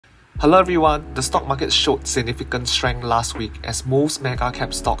Hello everyone, the stock market showed significant strength last week as most mega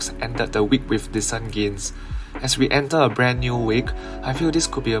cap stocks ended the week with decent gains. As we enter a brand new week, I feel this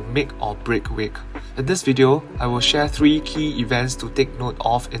could be a make or break week. In this video, I will share 3 key events to take note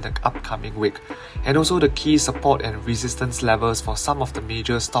of in the upcoming week, and also the key support and resistance levels for some of the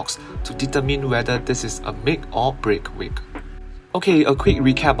major stocks to determine whether this is a make or break week. Okay, a quick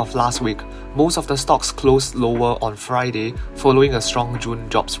recap of last week. Most of the stocks closed lower on Friday following a strong June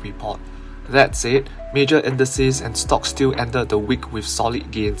jobs report. That said, major indices and stocks still ended the week with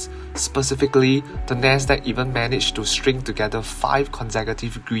solid gains. Specifically, the Nasdaq even managed to string together 5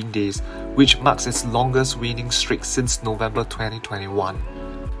 consecutive green days, which marks its longest winning streak since November 2021.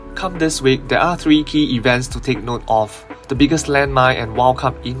 Come this week, there are 3 key events to take note of. The biggest landmark and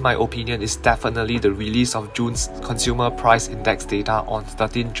wildcard in my opinion is definitely the release of June's Consumer Price Index data on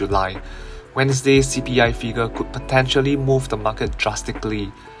 13 July. Wednesday's CPI figure could potentially move the market drastically.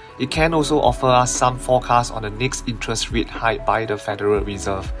 It can also offer us some forecasts on the next interest rate hike by the Federal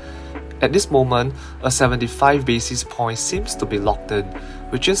Reserve. At this moment, a 75 basis points seems to be locked in,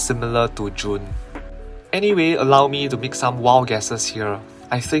 which is similar to June. Anyway, allow me to make some wild guesses here.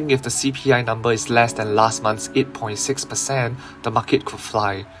 I think if the CPI number is less than last month's 8.6%, the market could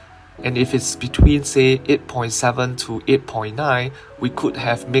fly. And if it's between say 8.7 to 8.9, we could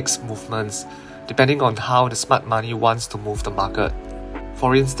have mixed movements, depending on how the smart money wants to move the market.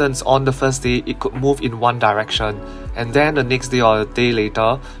 For instance, on the first day, it could move in one direction, and then the next day or a day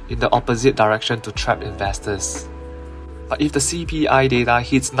later, in the opposite direction to trap investors. But if the CPI data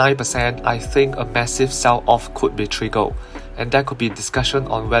hits 9%, I think a massive sell-off could be triggered, and there could be discussion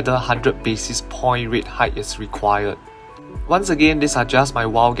on whether 100 basis point rate hike is required. Once again, these are just my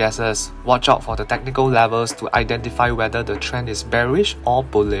wild guesses. Watch out for the technical levels to identify whether the trend is bearish or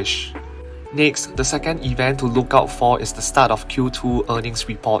bullish. Next, the second event to look out for is the start of Q2 earnings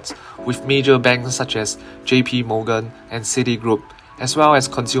reports, with major banks such as JP Morgan and Citigroup, as well as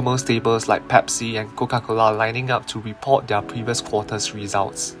consumer staples like Pepsi and Coca-Cola lining up to report their previous quarter's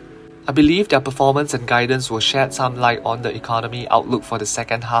results. I believe their performance and guidance will shed some light on the economy outlook for the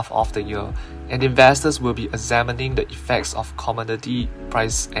second half of the year, and investors will be examining the effects of commodity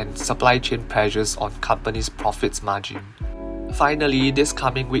price and supply chain pressures on companies' profits margin. Finally, this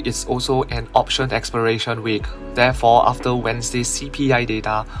coming week is also an option expiration week. Therefore, after Wednesday's CPI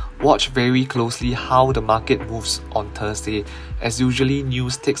data, watch very closely how the market moves on Thursday, as usually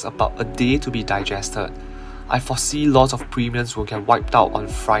news takes about a day to be digested. I foresee lots of premiums will get wiped out on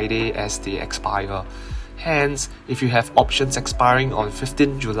Friday as they expire. Hence, if you have options expiring on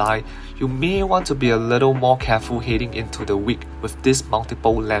 15 July, you may want to be a little more careful heading into the week with these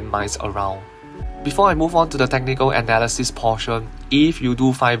multiple landmines around. Before I move on to the technical analysis portion, if you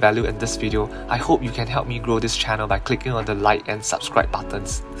do find value in this video, I hope you can help me grow this channel by clicking on the like and subscribe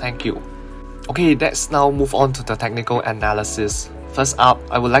buttons. Thank you. Okay, let's now move on to the technical analysis. First up,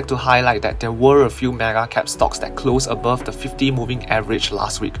 I would like to highlight that there were a few mega cap stocks that closed above the 50 moving average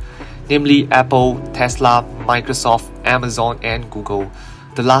last week, namely Apple, Tesla, Microsoft, Amazon and Google.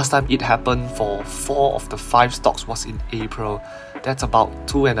 The last time it happened for 4 of the 5 stocks was in April. That's about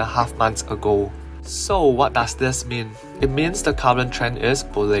 2.5 months ago. So what does this mean? It means the current trend is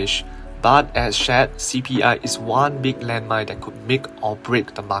bullish, but as shared, CPI is one big landmine that could make or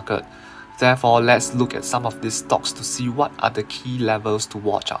break the market. Therefore, let's look at some of these stocks to see what are the key levels to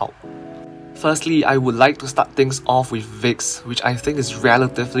watch out. Firstly, I would like to start things off with VIX, which I think is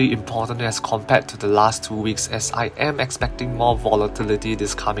relatively important as compared to the last 2 weeks, as I am expecting more volatility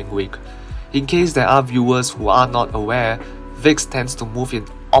this coming week. In case there are viewers who are not aware, VIX tends to move in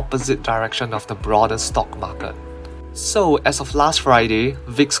opposite direction of the broader stock market. So as of last Friday,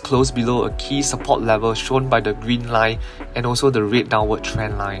 VIX closed below a key support level shown by the green line and also the red downward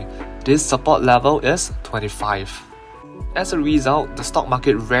trend line. This support level is 25. As a result, the stock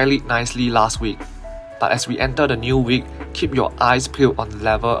market rallied nicely last week. But as we enter the new week, keep your eyes peeled on the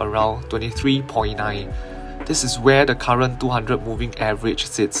level around 23.9. This is where the current 200 moving average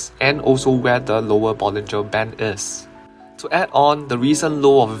sits and also where the lower Bollinger Band is. To add on, the recent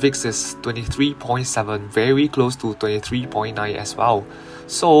low of VIX is 23.7, very close to 23.9 as well.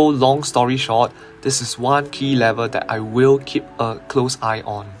 So long story short, this is one key level that I will keep a close eye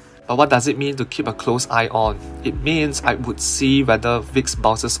on. But what does it mean to keep a close eye on? It means I would see whether VIX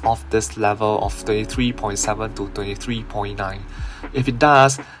bounces off this level of 23.7 to 23.9. If it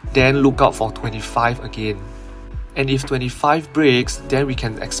does, then look out for 25 again. And if 25 breaks, then we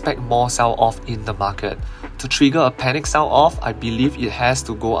can expect more sell-off in the market. To trigger a panic sell-off, I believe it has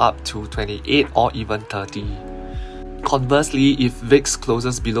to go up to 28 or even 30. Conversely, if VIX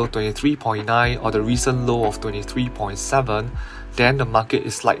closes below 23.9 or the recent low of 23.7, then the market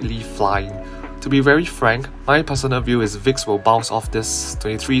is likely flying. To be very frank, my personal view is VIX will bounce off this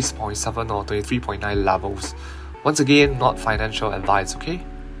 23.7 or 23.9 levels. Once again, not financial advice, okay?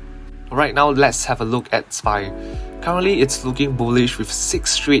 Right now, let's have a look at SPY. Currently, it's looking bullish with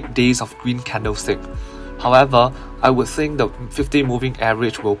 6 straight days of green candlestick. However, I would think the 50 moving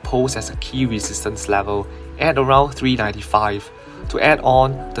average will pose as a key resistance level at around 395. To add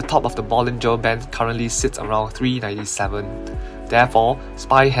on, the top of the Bollinger Band currently sits around 397. Therefore,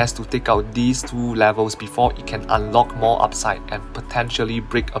 SPY has to take out these two levels before it can unlock more upside and potentially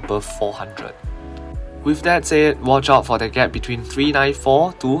break above 400. With that said, watch out for the gap between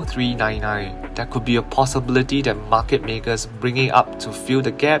 394 to 399. There could be a possibility that market makers bring it up to fill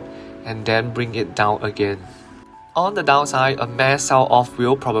the gap and then bring it down again. On the downside, a mass sell-off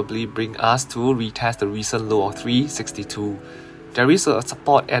will probably bring us to retest the recent low of 362. There is a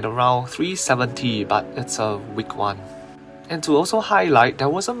support at around 370, but it's a weak one. And to also highlight, there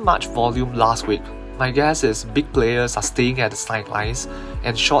wasn't much volume last week. My guess is big players are staying at the sidelines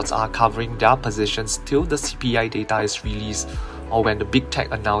and shorts are covering their positions till the CPI data is released or when the big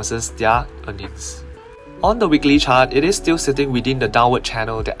tech announces their earnings. On the weekly chart, it is still sitting within the downward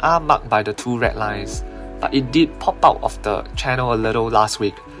channel that are marked by the two red lines, but it did pop out of the channel a little last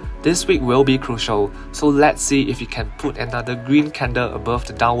week. This week will be crucial, so let's see if it can put another green candle above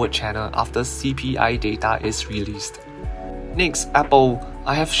the downward channel after CPI data is released. Next, Apple.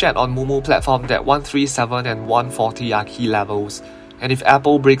 I have shared on Moomoo platform that 137 and 140 are key levels, and if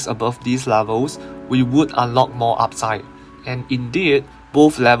Apple breaks above these levels, we would unlock more upside. And indeed,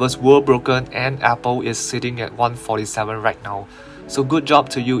 both levels were broken and Apple is sitting at 147 right now. So good job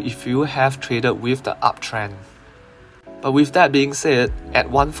to you if you have traded with the uptrend. But with that being said, at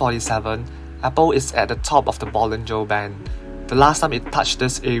 147, Apple is at the top of the Bollinger Band. The last time it touched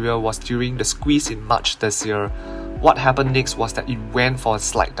this area was during the squeeze in March this year. What happened next was that it went for a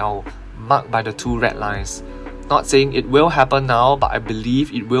slide down, marked by the two red lines. Not saying it will happen now, but I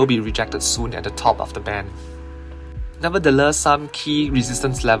believe it will be rejected soon at the top of the band. Nevertheless, some key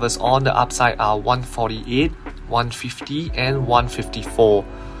resistance levels on the upside are 148, 150 and 154.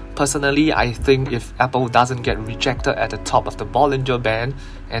 Personally, I think if Apple doesn't get rejected at the top of the Bollinger Band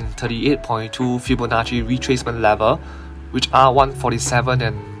and 38.2 Fibonacci retracement level, which are 147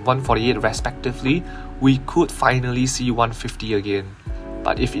 and 148 respectively, we could finally see 150 again.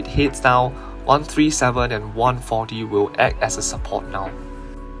 But if it heads down, 137 and 140 will act as a support now.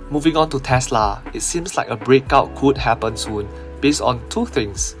 Moving on to Tesla, it seems like a breakout could happen soon based on two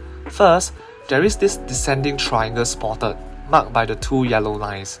things. First, there is this descending triangle spotted, marked by the two yellow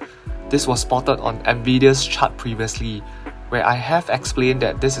lines. This was spotted on Nvidia's chart previously, where I have explained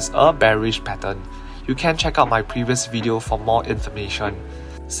that this is a bearish pattern. You can check out my previous video for more information.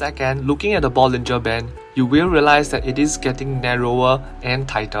 Second, looking at the Bollinger Band, you will realize that it is getting narrower and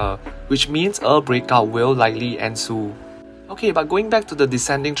tighter, which means a breakout will likely ensue. Okay, but going back to the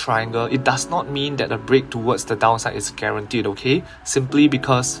descending triangle, it does not mean that a break towards the downside is guaranteed, okay? Simply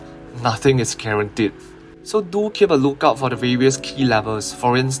because nothing is guaranteed. So do keep a lookout for the various key levels.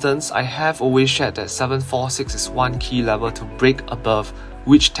 For instance, I have always shared that 746 is one key level to break above,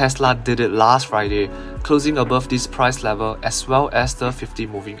 which Tesla did it last Friday, closing above this price level as well as the 50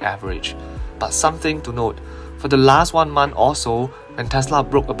 moving average. But something to note, for the last 1 month or so, when Tesla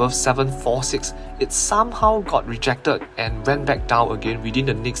broke above 746, it somehow got rejected and went back down again within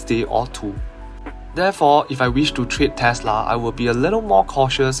the next day or two. Therefore, if I wish to trade Tesla, I will be a little more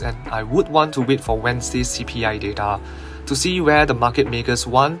cautious and I would want to wait for Wednesday's CPI data to see where the market makers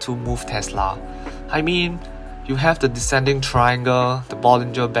want to move Tesla. I mean, you have the descending triangle, the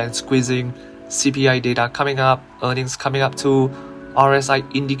Bollinger Band squeezing, CPI data coming up, earnings coming up too,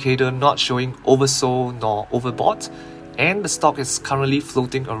 RSI indicator not showing oversold nor overbought, and the stock is currently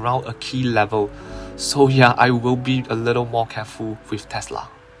floating around a key level. So yeah, I will be a little more careful with Tesla.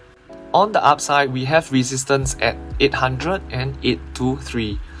 On the upside, we have resistance at 800 and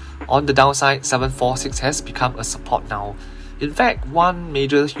 823. On the downside, 746 has become a support now. In fact, one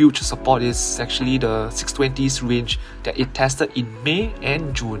major huge support is actually the 620s range that it tested in May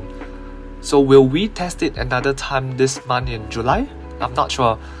and June. So will we test it another time this month in July? I'm not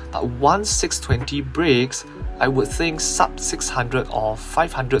sure, but once 620 breaks, I would think sub 600 or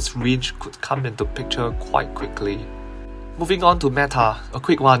 500s range could come into picture quite quickly. Moving on to Meta, a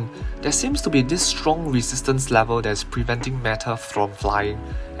quick one. There seems to be this strong resistance level that's preventing Meta from flying,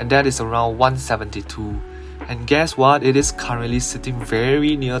 and that is around 172. And guess what? It is currently sitting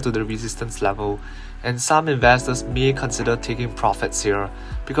very near to the resistance level, and some investors may consider taking profits here,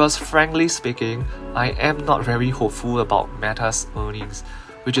 because frankly speaking, I am not very hopeful about Meta's earnings,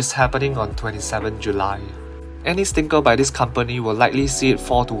 which is happening on 27 July. Any stinker by this company will likely see it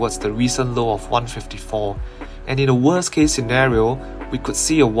fall towards the recent low of 154, and in a worst case scenario, we could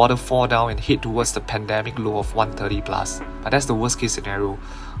see a waterfall down and head towards the pandemic low of 130 plus, but that's the worst case scenario.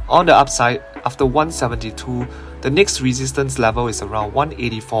 On the upside, after 172, the next resistance level is around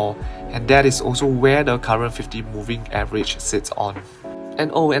 184, and that is also where the current 50 moving average sits on.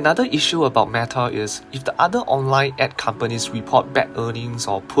 And another issue about Meta is, if the other online ad companies report bad earnings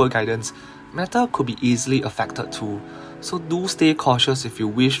or poor guidance, Meta could be easily affected too, so do stay cautious if you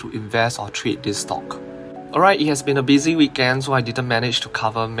wish to invest or trade this stock. Alright, it has been a busy weekend, so I didn't manage to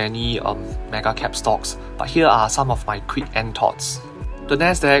cover many mega cap stocks, but here are some of my quick end thoughts. The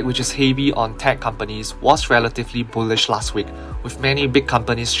Nasdaq, which is heavy on tech companies, was relatively bullish last week, with many big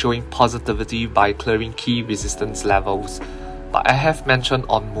companies showing positivity by clearing key resistance levels. But I have mentioned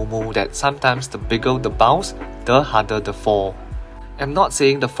on Momo that sometimes the bigger the bounce, the harder the fall. I'm not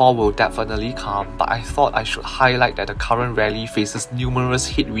saying the fall will definitely come, but I thought I should highlight that the current rally faces numerous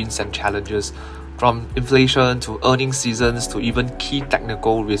headwinds and challenges, from inflation to earnings seasons to even key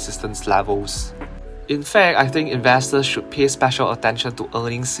technical resistance levels. In fact, I think investors should pay special attention to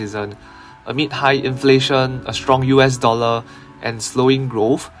earnings season. Amid high inflation, a strong US dollar, and slowing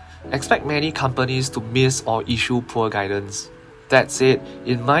growth, expect many companies to miss or issue poor guidance. That said,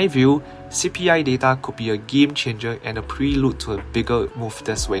 in my view, CPI data could be a game changer and a prelude to a bigger move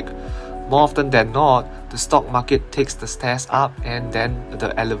this week. More often than not, the stock market takes the stairs up and then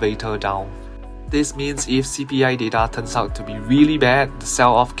the elevator down. This means if CPI data turns out to be really bad, the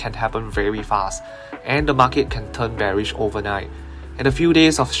sell-off can happen very fast, and the market can turn bearish overnight. And a few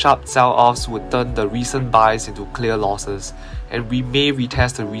days of sharp sell-offs would turn the recent buys into clear losses, and we may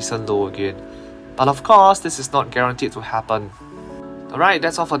retest the recent low again. But of course, this is not guaranteed to happen. Alright,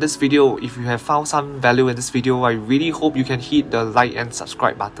 that's all for this video. If you have found some value in this video, I really hope you can hit the like and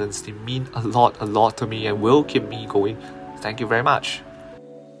subscribe buttons. They mean a lot to me and will keep me going. Thank you very much.